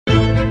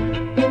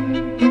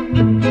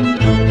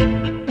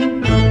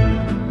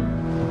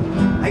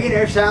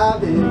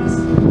Shabbos,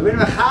 Rabbeinu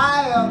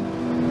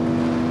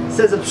Bechaya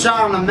says a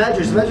pshar on a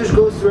medrash. The medrash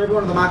goes through every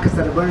one of the makas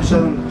that Rabbeinu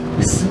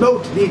Shalom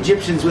smoked the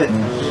Egyptians with.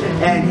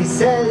 And he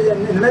says,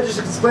 and the medrash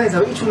explains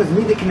how each one is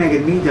midah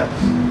keneged midah.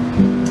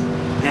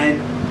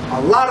 And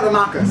a lot of the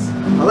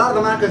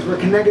makas were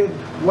connected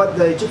what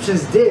the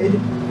Egyptians did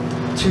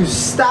to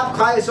stop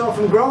Klal Yisrael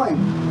from growing,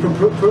 from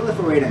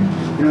proliferating.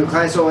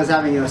 Klal Yisrael was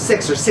having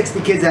 6 or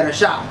 60 kids at a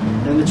shop,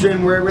 and the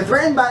Trim were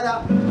threatened by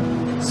that.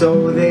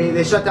 So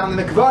they shut down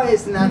the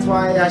mikvahs, and that's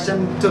why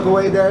Hashem took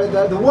away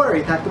the water.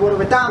 He took the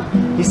water down.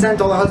 He sent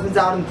all the husbands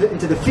out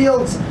into the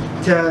fields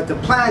to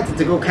plant and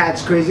to go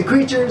catch crazy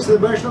creatures. So the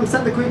Baruch Shalom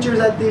sent the creatures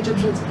at the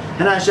Egyptians,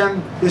 and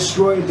Hashem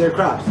destroyed their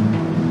crops.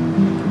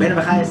 Rabbeinu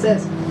Bechaya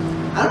says,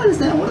 I don't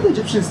understand, what are the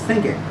Egyptians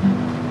thinking?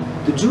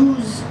 The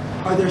Jews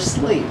are their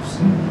slaves.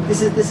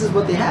 This is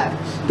what they have.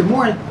 The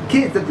more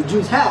kids that the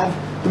Jews have,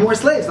 the more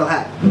slaves they'll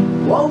have.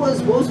 What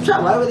was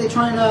Pshat? Why were they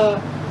trying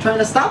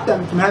to stop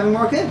them from having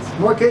more kids?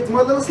 More kids,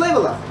 more little slave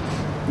left.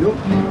 Nope.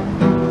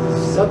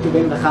 So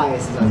Rabbeinu Bechaya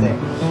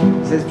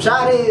says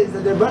Pshat is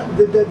that the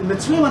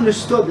Mitzrayim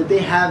understood that they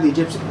have the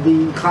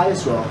Klal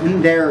Yisrael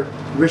in their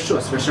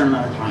rishus for a certain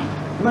amount of time.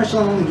 The Baruch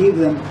Shalom only gave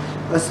them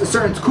a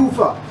certain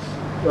tkufa.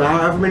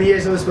 However many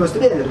years it was supposed to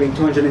be, it ended up being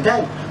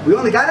 210. We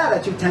only got out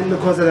at 210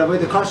 because of the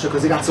avodah kasha,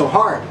 because it got so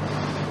hard.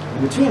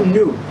 The Mitzrayim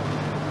knew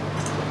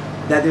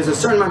that there's a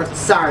certain amount of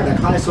tsar that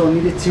Klal Yisrael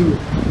needed to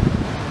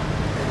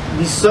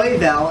be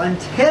soivel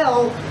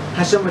until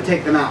Hashem would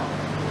take them out.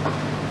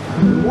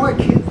 The more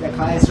kids that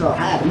Klal Yisrael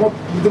had,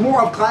 the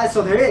more of Klal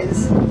Yisrael there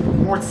is, the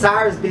more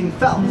tsar is being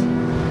felt.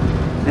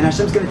 And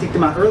Hashem's going to take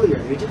them out earlier.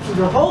 The Egyptians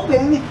were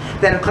hoping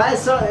that if Klal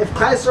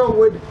Yisrael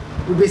would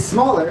be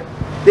smaller,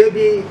 they would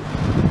be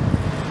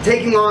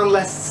taking on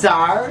less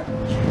tsar,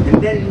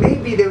 and then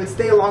maybe they would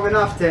stay long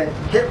enough to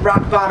hit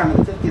rock bottom at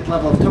the 50th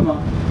level of Tumah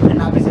and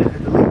not be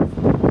zeichet to leave.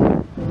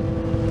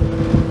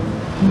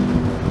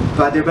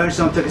 But the Rebbe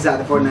Shalom took us out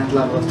at the 49th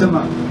level of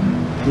Tumah,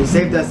 and he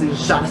saved us and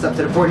shot us up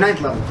to the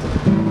 49th level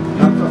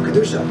of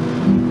Kedusha.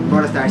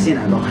 Brought us to Har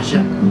Sinai, Baruch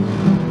Hashem.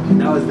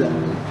 That was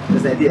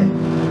the idea.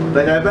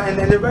 But and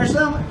the Rebbe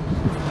Shalom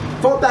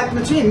fought back in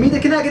the tree.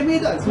 Midah keneged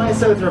midah. It's my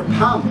son of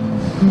Pam.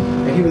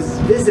 And he was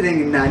visiting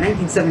in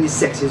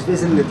 1976. He was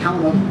visiting the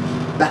town of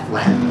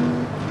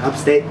Bethlehem,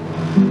 upstate,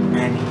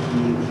 and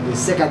he was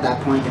sick at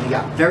that point, and he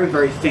got very,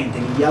 very faint,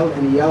 and he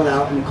yelled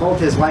out, and he called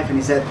to his wife, and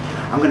he said,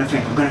 I'm going to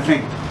faint.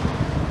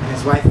 And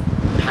his wife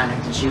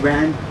panicked, and she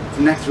ran to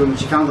the next room, and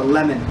she found a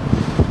lemon,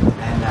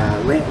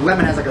 and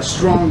lemon has like a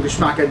strong,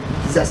 geschmack,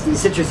 zesty,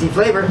 citrusy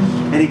flavor,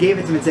 and he gave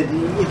it to him and said,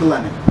 eat the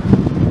lemon.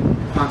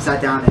 Mom sat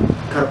down and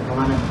cut up the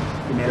lemon.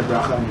 He made a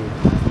bracha,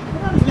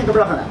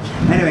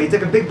 and anyway, he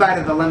took a big bite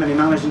of the lemon. He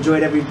mamash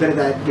enjoyed every bit of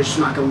that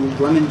geschmack of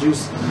lemon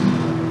juice,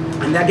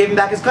 and that gave him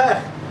back his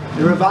koyach.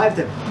 It revived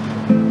him.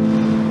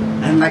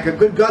 And like a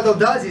good gadol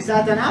does, he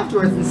sat down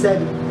afterwards and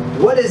said,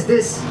 "What is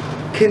this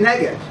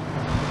keneged?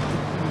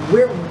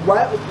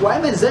 Why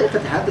am I zeichet to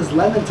have this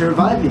lemon to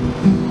revive me?"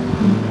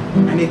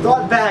 And he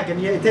thought back, and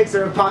it takes a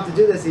Rapan to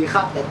do this. He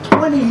thought that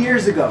 20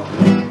 years ago,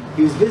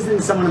 he was visiting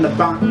someone in the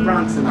Bronx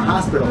in the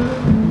hospital,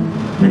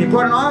 and he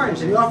brought an orange,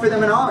 and he offered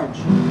them an orange.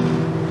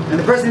 And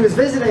the person he was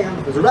visiting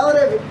was a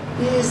relative.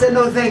 He said,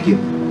 no, thank you.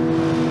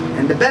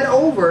 And the bed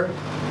over,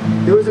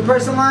 there was a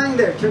person lying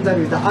there. It turns out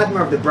he was the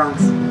Admir of the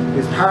Bronx. He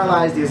was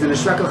paralyzed. He was in a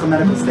shrekelcha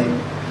medical state.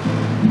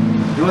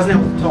 He wasn't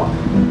able to talk.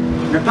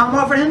 And Rapam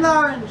offered him the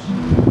orange,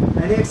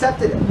 and he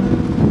accepted it.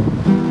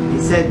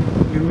 He said,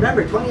 you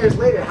remember, 20 years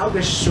later, how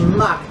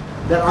geschmack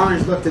that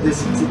orange looked to the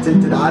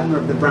Admir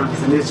of the Bronx.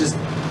 And it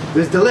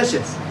was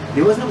delicious.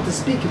 He wasn't able to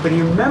speak, but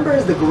he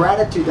remembers the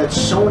gratitude that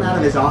shone out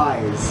of his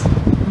eyes.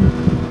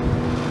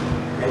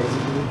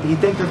 He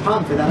thanked her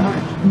Pam for that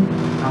orange.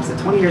 Pam said,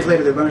 20 years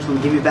later, the Rebbe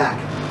Shalom gave me back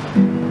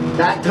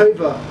that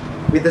toiva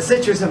with the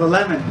citrus of a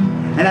lemon.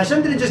 And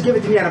Hashem didn't just give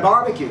it to me at a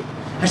barbecue.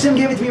 Hashem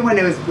gave it to me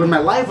when my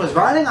life was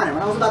riding on it,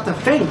 when I was about to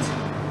faint,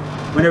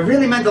 when it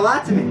really meant a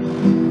lot to me.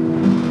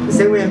 The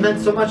same way it meant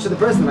so much to the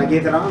person that I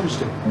gave that orange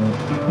to.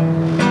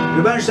 The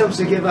Rebbe Shalom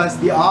should give us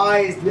the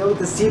eyes to be able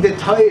to see the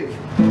toiv.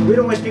 We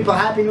don't wish people a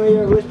happy new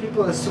year. We wish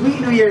people a sweet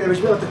new year. We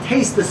should be able to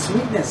taste the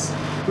sweetness.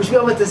 We should be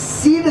able to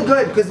see the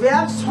good, because we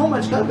have so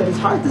much good, but it's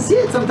hard to see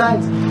it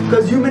sometimes,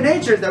 because human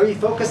nature is that we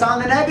focus on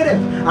the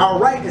negative. Our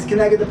right is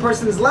connected to the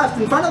person's left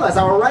in front of us.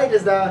 Our right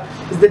is the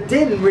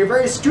din. We're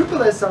very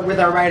scrupulous with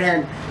our right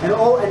hand, and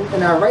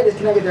our right is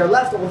connected to their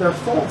left, all their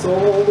faults,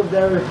 all of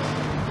their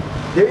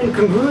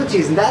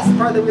incongruities, and that's the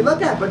part that we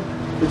look at. But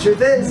the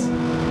truth is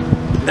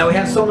that we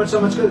have so much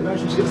good. The Rebbe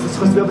should give us the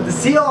chance to be able to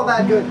see all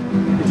that good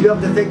and to be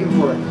able to thank Him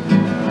for it.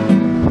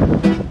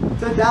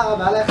 Toda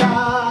rabba lecha,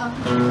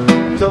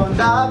 toda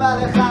rabba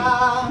lecha,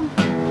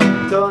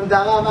 toda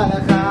rabba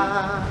lecha,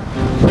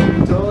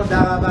 toda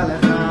rabba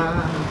lecha.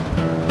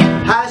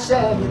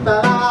 Hashem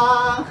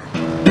yitbarach,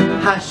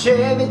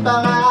 Hashem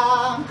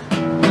yitbarach,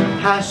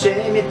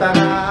 Hashem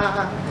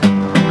yitbarach,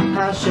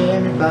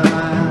 Hashem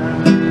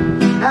yitbarach.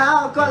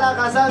 Al kol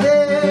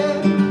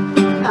hachasadim,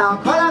 al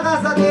kol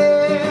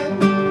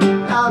hachasadim,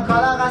 al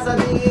kol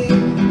hachasadim,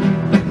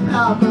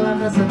 al kol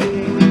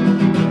hachasadim.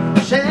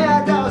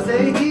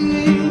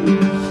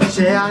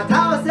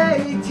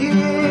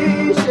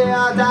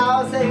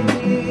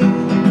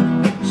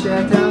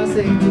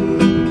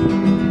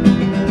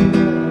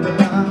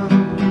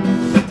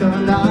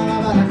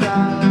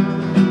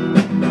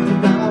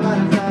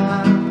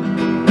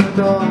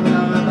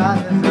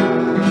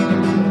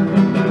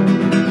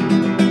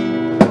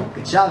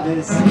 Good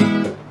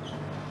Shabbos.